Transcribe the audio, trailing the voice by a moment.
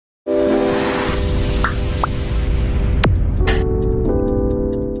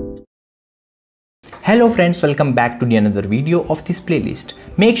Hello friends, welcome back to the another video of this playlist.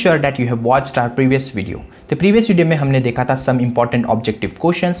 Make sure that you have watched our previous video. The previous video में हमने देखा था some important objective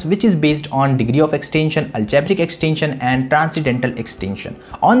questions which is based on degree of extension, algebraic extension and transcendental extension.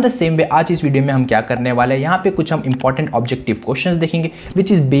 On the same way आज इस video में हम क्या करने वाले हैं, यहाँ पे कुछ हम important objective questions देखेंगे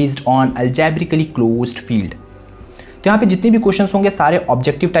which is based on algebraically closed field. तो यहाँ पे जितने भी क्वेश्चंस होंगे सारे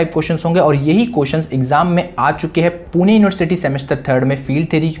ऑब्जेक्टिव टाइप क्वेश्चंस होंगे और यही क्वेश्चंस एग्जाम में आ चुके हैं। पुणे यूनिवर्सिटी सेमेस्टर 3 में फील्ड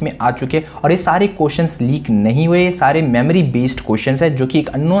थ्योरी में आ चुके हैं और ये सारे क्वेश्चंस लीक नहीं हुए, ये सारे मेमोरी बेस्ड क्वेश्चंस है जो कि एक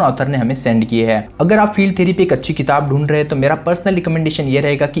अननोन ऑथर ने हमें सेंड किए हैं। अगर आप फील्ड थ्योरी पे एक अच्छी किताब ढूंढ रहे हैं तो मेरा पर्सनल रिकमेंडेशन ये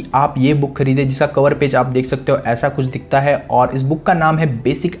रहेगा कि आप ये बुक खरीदें जिसका कवर पेज आप देख सकते हो ऐसा कुछ दिखता है और इस बुक का नाम है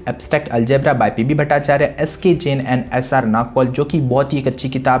basic abstract algebra by P Bhattacharya, SK. Jain and SR. Nagpal, जो कि बहुत ही एक अच्छी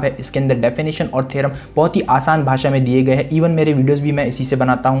किताब है। इसके अंदर डेफिनेशन और थ्योरम बहुत ही आसान भाषा में दिए गए हैं। इवन मेरे वीडियोस भी मैं इसी से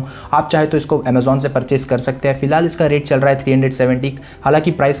बनाता हूं। आप चाहे तो इसको अमेजॉन से परचेस कर सकते हैं। फिलहाल इसका रेट चल रहा है 370,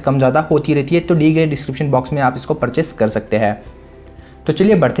 हालांकि प्राइस कम ज़्यादा होती रहती है, तो दी गए डिस्क्रिप्शन बॉक्स में आप इसको परचेस कर सकते हैं। तो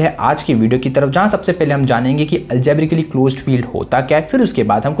चलिए बढ़ते हैं आज की वीडियो की तरफ, जहां सबसे पहले हम जानेंगे कि अलजेब्रिकली क्लोज्ड फील्ड होता क्या है, फिर उसके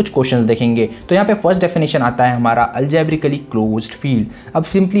बाद हम कुछ क्वेश्चंस देखेंगे। तो यहाँ पे फर्स्ट डेफिनेशन आता है हमारा अलजेब्रिकली क्लोज्ड फील्ड। अब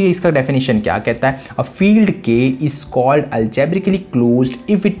सिंपली इसका डेफिनेशन क्या कहता है, अ फील्ड के is called algebraically closed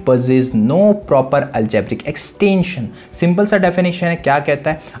if it possess no proper algebraic extension. Simple सा डेफिनेशन है, क्या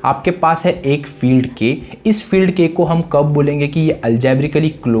कहता है, आपके पास है एक फील्ड के, इस फील्ड के को हम कब बोलेंगे कि ये अलजेब्रिकली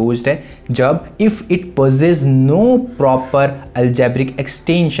क्लोज्ड है, जब if it possess no proper algebraic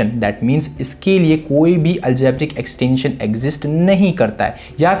extension, that means इसके लिए कोई भी अलजेब्रिक एक्सटेंशन एग्जिस्ट नहीं करता है।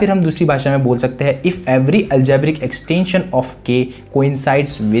 या फिर हम दूसरी भाषा में बोल सकते हैं if every algebraic extension of के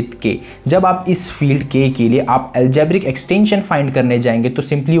कोइंसाइड्स विद के। जब आप इस फील्ड के लिए आप अलजेब्रिक एक्सटेंशन फाइंड करने जाएंगे तो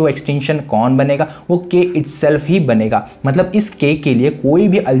सिंपली वो एक्सटेंशन कौन बनेगा, वो के इटसेल्फ ही बनेगा। मतलब इस के लिए कोई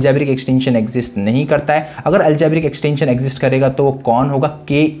भी अलजेब्रिक एक्सटेंशन एग्जिस्ट नहीं करता है। अगर अलजेब्रिक एक्सटेंशन एग्जिस्ट करेगा तो वो कौन होगा,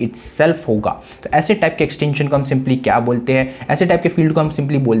 के इटसेल्फ होगा। तो ऐसे टाइप के एक्सटेंशन को हम सिंपली क्या बोलते हैं, ऐसे टाइप के फील्ड को हम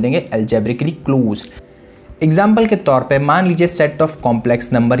सिंपली बोल देंगे अलजेब्रिकली क्लोज्ड। एग्जाम्पल के तौर पे मान लीजिए सेट ऑफ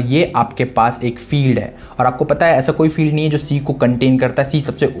कॉम्प्लेक्स नंबर, ये आपके पास एक फील्ड है और आपको पता है ऐसा कोई फील्ड नहीं है जो सी को कंटेन करता है, सी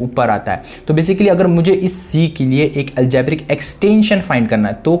सबसे ऊपर आता है। तो बेसिकली अगर मुझे इस सी के लिए एक अलजेब्रिक एक्सटेंशन फाइंड करना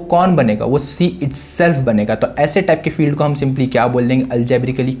है तो कौन बनेगा, वो सी इटसेल्फ बनेगा। तो ऐसे टाइप के फील्ड को हम सिंपली क्या बोल देंगे,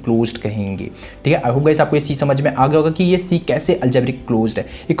 अलजेब्रिकली क्लोज्ड कहेंगे। ठीक है, आई होप गाइस आपको ये सी समझ में आ गया होगा कि ये सी कैसे अलजेब्रिक क्लोज्ड है।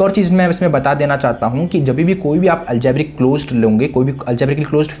 एक और चीज़ मैं इसमें बता देना चाहता हूँ कि जब भी कोई भी आप अलजेब्रिक क्लोज्ड लोगे, कोई भी अलजेब्रिकली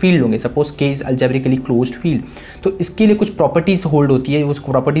क्लोज्ड फील्ड लोगे, सपोज के इज अलजेब्रिकली क्लोज्ड फील्ड, तो इसके लिए कुछ प्रॉपर्टीज होल्ड होती है। उस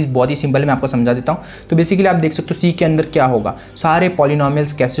प्रॉपर्टीज बहुत ही सिंपल है, मैं आपको समझा देता हूँ। तो बेसिकली आप देख सकते हो सी के अंदर क्या होगा, सारे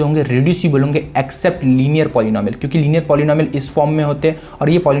पॉलिनोमियल्स कैसे होंगे, रिड्यूसिबल होंगे एक्सेप्ट लीनियर पॉलिनोमियल, क्योंकि लीनियर पॉलिनोमियल इस फॉर्म में होते हैं और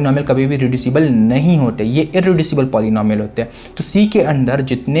ये पॉलिनोमियल कभी भी रिड्यूसिबल नहीं होते, ये इररिड्यूसिबल पॉलिनोमियल होते हैं। तो सी के अंदर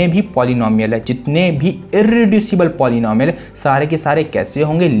जितने भी पॉलिनोमियल है, जितने भी इररिड्यूसिबल पॉलिनोमियल, सारे के सारे कैसे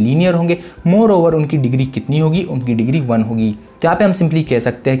होंगे, लीनियर होंगे। मोर ओवर उनकी डिग्री कितनी होगी, उनकी डिग्री 1 होगी। तो यहाँ पे हम सिंपली कह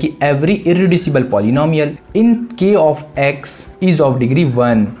सकते हैं कि एवरी इररिड्यूसिबल पॉलिनोमियल इन के of x is of degree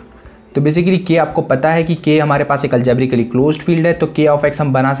 1। तो बेसिकली के आपको पता है कि के हमारे पास एक अलजेब्रिकली क्लोज्ड फील्ड है, तो के ऑफ एक्स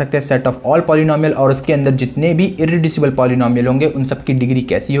हम बना सकते हैं सेट ऑफ ऑल पॉलिनोमियल और उसके अंदर जितने भी इररिड्यूसिबल पॉलिनोमियल होंगे उन सब की डिग्री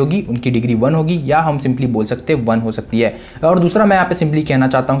कैसी होगी, उनकी डिग्री 1 होगी, या हम सिंपली बोल सकते हैं 1 हो सकती है। और दूसरा मैं यहाँ पे सिंपली कहना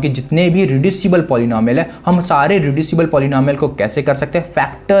चाहता हूँ कि जितने भी रिड्यूसिबल पॉलिनोमियल है, हम सारे रिड्यूसिबल पॉलिनोमियल को कैसे कर सकते हैं,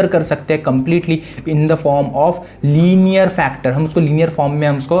 फैक्टर कर सकते हैं completely in the form of linear factor. हम उसको लीनियर फॉर्म में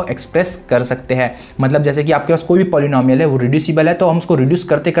हम उसको एक्सप्रेस कर सकते हैं। मतलब जैसे कि आपके पास कोई भी पॉलिनोमियल है, वो रिड्यूसिबल है, तो हम उसको रिड्यूस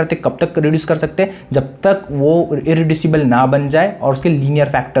करते करते कब तक रिड्यूस कर सकते हैं, जब तक वो इररिड्यूसिबल ना बन जाए और उसके लीनियर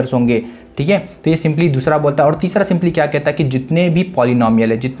फैक्टर्स होंगे। ठीक है, तो ये सिंपली दूसरा बोलता है। और तीसरा सिंपली क्या कहता है कि जितने भी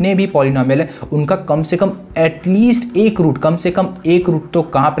पॉलिनोमियल है उनका कम से कम एटलीस्ट एक रूट, कम से कम एक रूट तो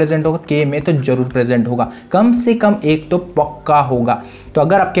कहाँ प्रेजेंट होगा, के में तो जरूर प्रेजेंट होगा, कम से कम एक तो पक्का होगा। तो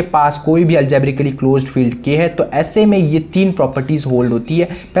अगर आपके पास कोई भी अलजेब्रिकली क्लोज्ड फील्ड के है तो ऐसे में ये 3 प्रॉपर्टीज होल्ड होती है।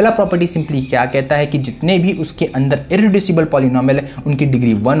 पहला प्रॉपर्टी सिंपली क्या कहता है कि जितने भी उसके अंदर इररिड्यूसिबल पॉलिनोमियल है उनकी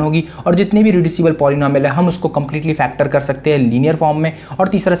डिग्री 1 होगी और जितने भी रिड्यूसिबल पॉलिनोमियल है हम उसको कंप्लीटली फैक्टर कर सकते हैं लीनियर फॉर्म में। और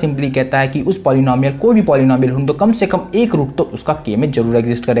तीसरा सिंपली कहता है कि उस पॉलिनोमियल, कोई भी पॉलिनोमियल हो तो कम से कम एक रूट तो उसका के में जरूर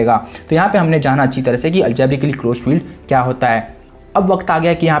एग्जिस्ट करेगा। तो यहाँ पे हमने जाना अच्छी तरह से कि अलजेब्रिकली क्लोज्ड फील्ड क्या होता है। अब वक्त आ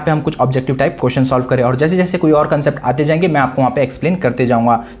गया कि यहाँ पे हम कुछ ऑब्जेक्टिव टाइप क्वेश्चन सॉल्व करें और जैसे जैसे कोई और कंसेप्ट आते जाएंगे मैं आपको वहाँ पे एक्सप्लेन करते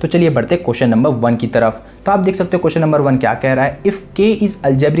जाऊँगा। तो चलिए बढ़ते क्वेश्चन नंबर 1 की तरफ। तो आप देख सकते हो क्वेश्चन नंबर 1 क्या कह रहा है, इफ के is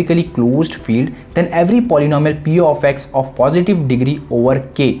algebraically closed field then every polynomial P of x of positive degree over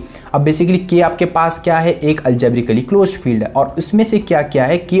के। अब बेसिकली के आपके पास क्या है, एक अलजेब्रिकली क्लोज्ड फील्ड है और उसमें से क्या क्या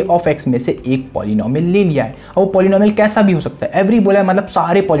है, के ऑफ एक्स में से एक पॉलिनोमियल ले लिया है। और वो पॉलिनोमियल कैसा भी हो सकता है, एवरी बोला है मतलब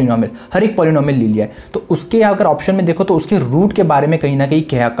सारे पॉलिनोमियल, हर एक पॉलिनोमियल ले लिया है। तो उसके अगर ऑप्शन में देखो तो उसके रूट के बारे में कहीं ना कहीं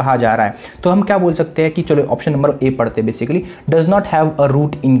कहा जा रहा है। तो हम क्या बोल सकते हैं कि चलो ऑप्शन नंबर ए पढ़ते हैं, basically does not have a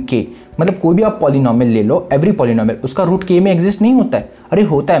root इन के। मतलब कोई भी आप पॉलिनोमियल ले लो, एवरी पॉलिनोमियल उसका रूट के में एग्जिस्ट नहीं होता है। अरे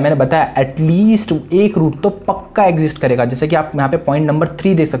होता है, मैंने बताया एटलीस्ट एक रूट तो पक्का एग्जिस्ट करेगा। जैसे कि आप यहाँ पे पॉइंट नंबर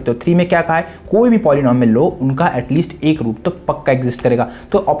 3 देख सकते हो, 3 में क्या कहा है, कोई भी पॉलिनोमियल लो उनका एटलीस्ट एक रूट तो पक्का एग्जिस्ट करेगा।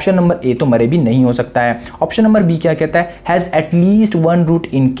 तो ऑप्शन नंबर ए तो मरे भी नहीं हो सकता है। ऑप्शन नंबर बी क्या कहता है, हैज एटलीस्ट वन रूट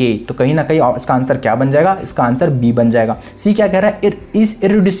इन के, तो कहीं ना कहीं इसका आंसर क्या बन जाएगा, इसका आंसर बी बन जाएगा। सी क्या कह रहा है, इज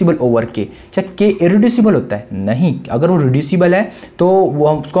इरिड्यूसिबल ओवर के, क्या के इरिड्यूसिबल होता है, नहीं। अगर वो रिड्यूसिबल है तो वो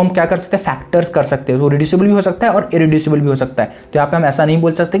उसको हम क्या कर सकते हैं, फैक्टर्स कर सकते हैं, तो रिड्यूसिबल भी हो सकता है और इरिड्यूसिबल भी हो सकता है। तो यहाँ पे हम ऐसा नहीं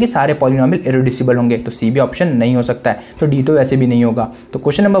बोल सकते कि सारे पॉलिनोमियल इरिड्यूसिबल होंगे, तो सी भी ऑप्शन नहीं हो सकता है, तो डी तो वैसे भी नहीं होगा। तो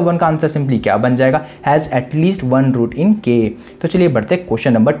क्वेश्चन नंबर 1 का आंसर सिंपली क्या बन जाएगा, हैज एटलीस्ट वन रूट इन के। तो चलिए बढ़ते हैं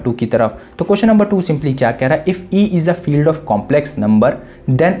क्वेश्चन नंबर 2 की तरफ। तो क्वेश्चन नंबर 2 सिंपली क्या कह रहा है, if E is a field of complex number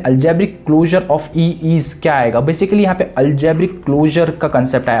then algebraic closure of E is क्या आएगा। बेसिकली यहाँ पे अलजेब्रिक क्लोजर का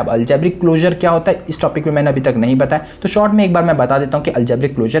कंसेप्ट आया। अब अलजेब्रिक क्लोजर क्या होता है, इस टॉपिक में मैंने अभी तक नहीं बताया, तो शॉर्ट में एक बार मैं बता देता हूँ कि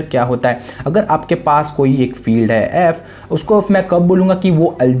अलजेब्रिक क्लोजर क्या होता है। अगर आपके पास कोई एक फील्ड है एफ, उसको मैं कब बोलूंगा कि वो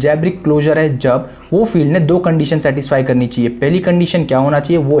अलजेब्रिक क्लोजर है, जब वो फील्ड ने दो कंडीशन सेटिस्फाई करनी चाहिए। पहली कंडीशन क्या होना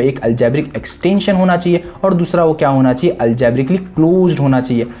चाहिए, वो एक अलजेब्रिक एक्सटेंशन होना चाहिए, और दूसरा वो क्या होना चाहिए, अलजेब्रिकली क्लोज्ड होना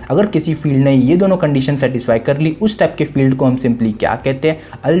चाहिए। अगर किसी फील्ड ने ये दोनों कंडीशन सेटिस्फाई कर ली, उस टाइप के फील्ड को हम सिंपली क्या कहते हैं,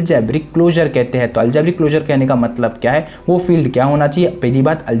 अलजेब्रिक क्लोजर कहते हैं। तो अलजेब्रिक क्लोजर कहने का मतलब क्या है, वो फील्ड क्या होना चाहिए, पहली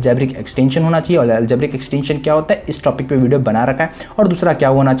बात अलजेब्रिक एक्सटेंशन होना चाहिए, और अलजेब्रिक एक्सटेंशन क्या होता है इस टॉपिक पे वीडियो बना रखा है। और दूसरा क्या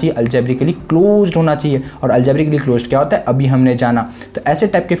होना चाहिए, अलजेब्रिकली क्लोज्ड होना चाहिए, और अलजेब्रिकली क्लोज्ड क्या होता है अभी हमने जाना। तो ऐसे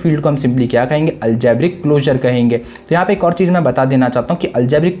टाइप के फील्ड को हम सिंपली क्या कहेंगे, अलजेब्रिक क्लोजर कहेंगे। तो यहाँ पे एक और चीज मैं बता देना चाहता हूँ कि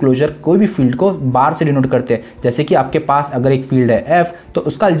अलजेब्रिक क्लोजर कोई भी फील्ड को बार से डिनोट करते हैं। जैसे कि आपके पास अगर एक फील्ड है एफ, तो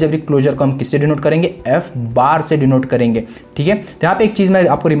उसका अलजेब्रिक क्लोजर को हम किससे डिनोट करेंगे, एफ बार से डिनोट करेंगे, ठीक है। तो यहाँ पे एक चीज मैं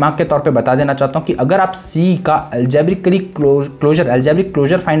आपको रिमार्क के तौर पे बता देना चाहता हूँ कि अगर आप सी का algebraically closure algebraic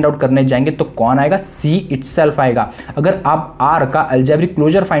closure find out करने जाएंगे तो कौन आएगा, सी इटसेल्फ आएगा। अगर आप आर का अलजेब्रिक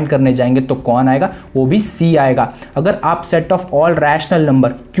क्लोजर फाइंड करने जाएंगे तो कौन आएगा, वो भी सी आएगा। अगर आप set of all rational number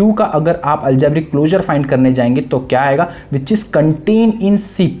Q का अगर आप अलजेब्रिक क्लोजर फाइंड करने जाएंगे तो क्या आएगा, which is contain in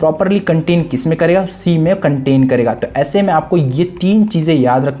C, properly contain किसमें करेगा, सी में कंटेन करेगा। तो ऐसे में आपको ये तीन चीजें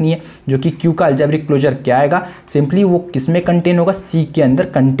याद रखनी है, जो कि क्यू का अलजेब्रिक क्लोजर क्या आएगा, सिंपली वो किसमें कंटेन होगा, सी के अंदर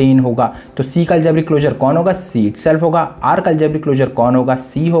कंटेन होगा। तो सी का अलजेब्रिक क्लोजर कौन होगा, सी इटसेल्फ होगा। आर का अलजेब्रिक क्लोजर कौन होगा,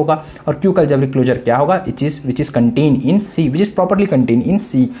 सी होगा। और क्यू का अलजेब्रिक क्लोजर क्या होगा, which is contain in C, which is properly contain in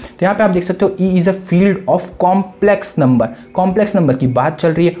सी। तो यहाँ पे आप देख सकते हो E is a field of complex number, complex number की बात चल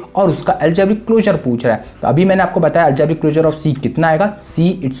रही है और उसका अलजेब्रिक क्लोजर पूछ रहा है। तो अभी मैंने आपको बताया अलजेब्रिक क्लोजर ऑफ सी कितना आएगा, सी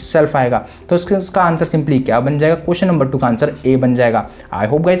इटसेल्फ आएगा। तो उसका आंसर सिंपली क्या बन जाएगा, क्वेश्चन नंबर 2 का आंसर ए बन जाएगा। आई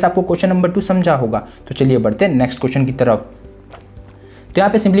होप गाइस आपको क्वेश्चन नंबर 2 समझा होगा। तो चलिए बढ़ते हैं नेक्स्ट क्वेश्चन की तरफ। तो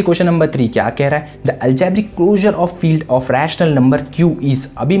यहाँ पे सिंपली क्वेश्चन नंबर 3 क्या कह रहा है, the algebraic closure of field of rational number Q is,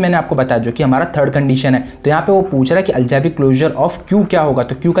 अभी मैंने आपको बताया जो कि हमारा थर्ड कंडीशन है। तो यहाँ पे वो पूछ रहा है कि अलजेब्रिक क्लोजर ऑफ क्यू क्या होगा,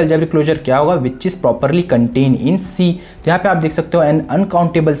 तो क्यू का अलजेब्रिक क्लोजर क्या होगा, which is properly contain in सी। तो यहाँ पे आप देख सकते हो N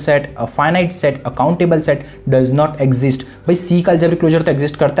uncountable set, a finite set, a countable set does not exist. भाई सी का अलजेब्रिक क्लोजर तो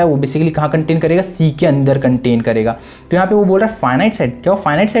एग्जिस्ट करता है, वो बेसिकली कहाँ कंटेन करेगा, सी के अंदर कंटेन करेगा। तो यहाँ पे वो बोल रहा है फाइनाइट सेट, क्या वो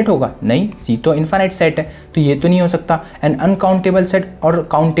फाइनाइट सेट होगा, नहीं, सी तो इनफाइनाइट सेट है, तो ये तो नहीं हो सकता। एन अनकाउंटेबल सेट और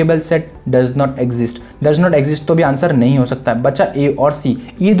countable set does not exist तो भी आंसर नहीं हो सकता है। बच्चा ए और सी,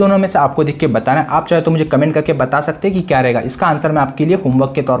 ये दोनों में से आपको देख के बताना है। आप चाहे तो मुझे कमेंट करके बता सकते हैं कि क्या रहेगा। इसका आंसर मैं आपके लिए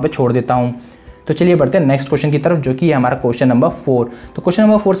होमवर्क के तौर पे छोड़ देता हूं। तो चलिए बढ़ते हैं नेक्स्ट क्वेश्चन की तरफ, जो कि है हमारा क्वेश्चन नंबर 4। तो क्वेश्चन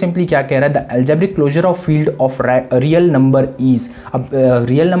नंबर 4 सिंपली क्या कह रहा है, the algebraic closure of field of real number is. अब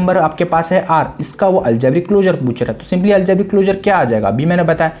रियल नंबर आपके पास है आर, इसका वो अलजेब्रिक क्लोजर पूछ रहा है। तो सिंपली अलजेब्रिक क्लोजर क्या आ जाएगा, अभी मैंने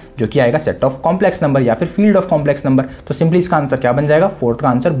बताया, जो कि आएगा सेट ऑफ कॉम्प्लेक्स नंबर या फिर फील्ड ऑफ कॉम्प्लेक्स नंबर। तो सिंपली इसका आंसर क्या बन जाएगा, 4th का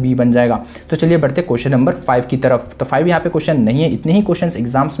आंसर बी बन जाएगा। तो चलिए बढ़ते क्वेश्चन नंबर 5 की तरफ। तो 5 यहाँ पे क्वेश्चन नहीं है, इतने ही क्वेश्चन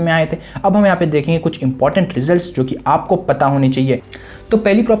एग्जाम्स में आए थे। अब हम यहाँ पे देखेंगे कुछ इंपॉर्टेंट रिजल्ट्स जो कि आपको पता होने चाहिए। तो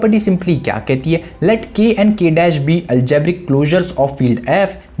पहली प्रॉपर्टी सिंपली क्या कहती है, लेट के एंड के dash B algebraic closures of field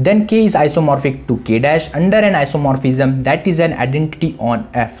F, then k is isomorphic to k dash under an isomorphism that is an identity on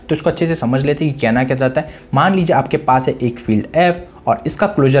f। तो इसको अच्छे से समझ लेते हैं कि कहना क्या चाहता है। मान लीजिए आपके पास है एक फील्ड f और इसका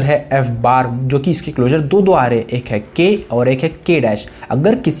क्लोजर है f बार, जो कि इसके क्लोजर दो आ रहे हैं, एक है k और एक है k डैश।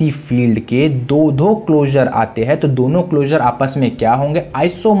 अगर किसी फील्ड के दो क्लोजर आते हैं तो दोनों क्लोजर आपस में क्या होंगे,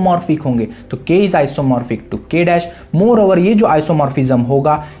 आइसोमॉर्फिक होंगे। तो k is isomorphic to k dash. More over ये जो आइसोमॉर्फिज्म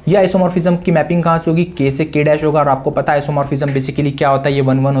होगा, ये आइसोमॉर्फिज्म की मैपिंग कहाँ से होगी, k से k डैश होगा। और आपको पता है आइसोमॉर्फिज्म बेसिकली क्या होता है, ये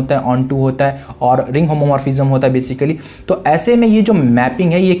 1 1 होता है, ऑन 2 होता है और रिंग होमोमॉर्फिज्म होता है बेसिकली। तो ऐसे में ये जो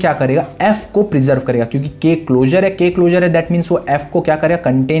मैपिंग है ये क्या करेगा, f को प्रिजर्व करेगा, क्योंकि k क्लोजर है, दैट मींस वो f को क्या करेगा,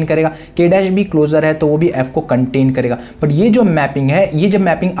 कंटेन करेगा। k डैश भी क्लोजर है तो वो भी f को कंटेन करेगा। बट ये जो मैपिंग है, ये जब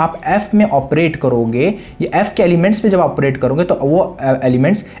मैपिंग आप f में ऑपरेट करोगे, ये f के एलिमेंट्स पे जब ऑपरेट करोगे तो वो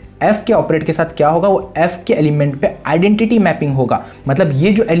एलिमेंट्स f के ऑपरेट के साथ क्या होगा, वो f के एलिमेंट पे आइडेंटिटी मैपिंग होगा। मतलब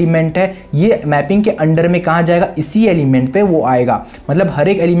ये जो एलिमेंट है ये मैपिंग के अंडर में कहाँ जाएगा, इसी एलिमेंट पे वो आएगा। मतलब हर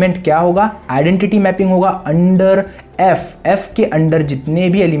एक एलिमेंट क्या होगा, आइडेंटिटी मैपिंग होगा अंडर f के अंडर जितने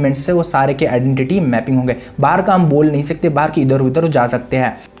भी एलिमेंट्स है वो सारे के आइडेंटिटी मैपिंग होंगे। बाहर का हम बोल नहीं सकते, बाहर के इधर उधर जा सकते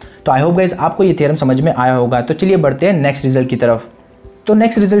हैं। तो आई होप गाइस आपको ये थ्योरम समझ में आया होगा। तो चलिए बढ़ते हैं नेक्स्ट रिजल्ट की तरफ। तो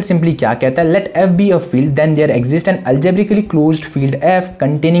नेक्स्ट रिजल्ट सिंपली क्या कहता है, late f be a field then there exist N algebraically closed field f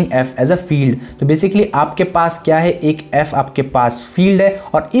containing f as a field. तो बेसिकली आपके पास क्या है, एक f आपके पास फील्ड है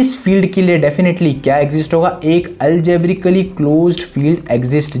और इस फील्ड के लिए डेफिनेटली क्या एग्जिस्ट होगा, एक algebraically क्लोज्ड फील्ड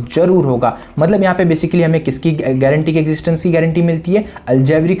एग्जिस्ट जरूर होगा। मतलब यहाँ पे बेसिकली हमें किसकी गारंटी की एग्जिस्टेंस की गारंटी मिलती है,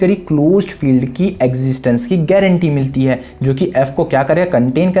 algebraically क्लोज्ड फील्ड की एग्जिस्टेंस की गारंटी मिलती है, जो कि f को क्या करेगा,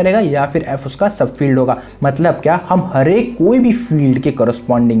 कंटेन करेगा या फिर f उसका सब फील्ड होगा। मतलब क्या, हम हर एक कोई भी फील्ड के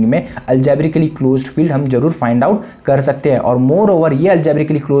करस्पॉन्डिंग में algebraically क्लोज्ड फील्ड हम जरूर फाइंड आउट कर सकते हैं। और मोर ओवर ये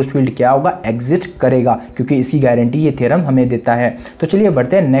algebraically क्लोज्ड फील्ड क्या होगा, एग्जिस्ट करेगा, क्योंकि इसकी गारंटी ये थ्योरम हमें देता है। तो चलिए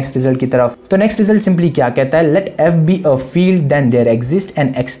बढ़ते हैं नेक्स्ट रिजल्ट की तरफ। तो नेक्स्ट रिजल्ट सिंपली क्या कहता है, late f be a field then there exist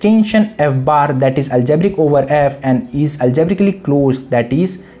an extension f bar that is algebraic over f and is algebraically closed, that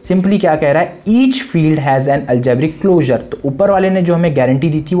is simply क्या कह रहा है, each field has an algebraic closure. तो ऊपर वाले ने जो हमें गारंटी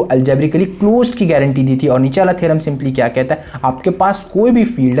दी थी वो algebraically क्लोज्ड की गारंटी दी थी, और नीचे वाला थ्योरम सिंपली क्या कहता है, आपके पास कोई भी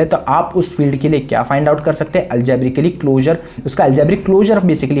फील्ड है तो आप उस फील्ड के लिए क्या फाइंड आउट कर सकते हैं, algebraically क्लोजर, उसका algebraic closure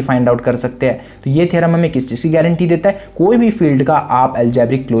basically find out कर सकते हैं। तो ये थ्योरम हमें किस चीज की गारंटी देता है, कोई भी फील्ड का आप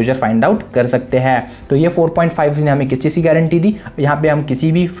algebraic क्लोजर फाइंड आउट कर सकते हैं। तो ये 4.5 ने हमें किस चीज की गारंटी दी, यहाँ पे हम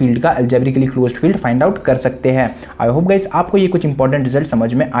किसी भी फील्ड का algebraically closed field find out कर सकते हैं। आई होप गाइस आपको ये कुछ इंपॉर्टेंट रिजल्ट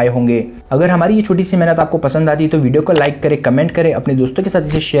समझ में आए होंगे। अगर हमारी ये छोटी सी मेहनत आपको पसंद आती है तो वीडियो को लाइक करें, कमेंट करें, अपने दोस्तों के साथ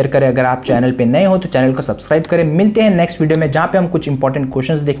इसे शेयर करें। अगर आप चैनल पे नए हो तो चैनल को सब्सक्राइब करें। मिलते हैं नेक्स्ट वीडियो में, जहां पे हम कुछ इंपॉर्टेंट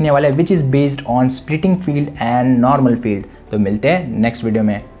क्वेश्चंस देखने वाले हैं which is based on splitting field and normal field. तो मिलते हैं नेक्स्ट वीडियो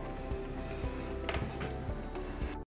में।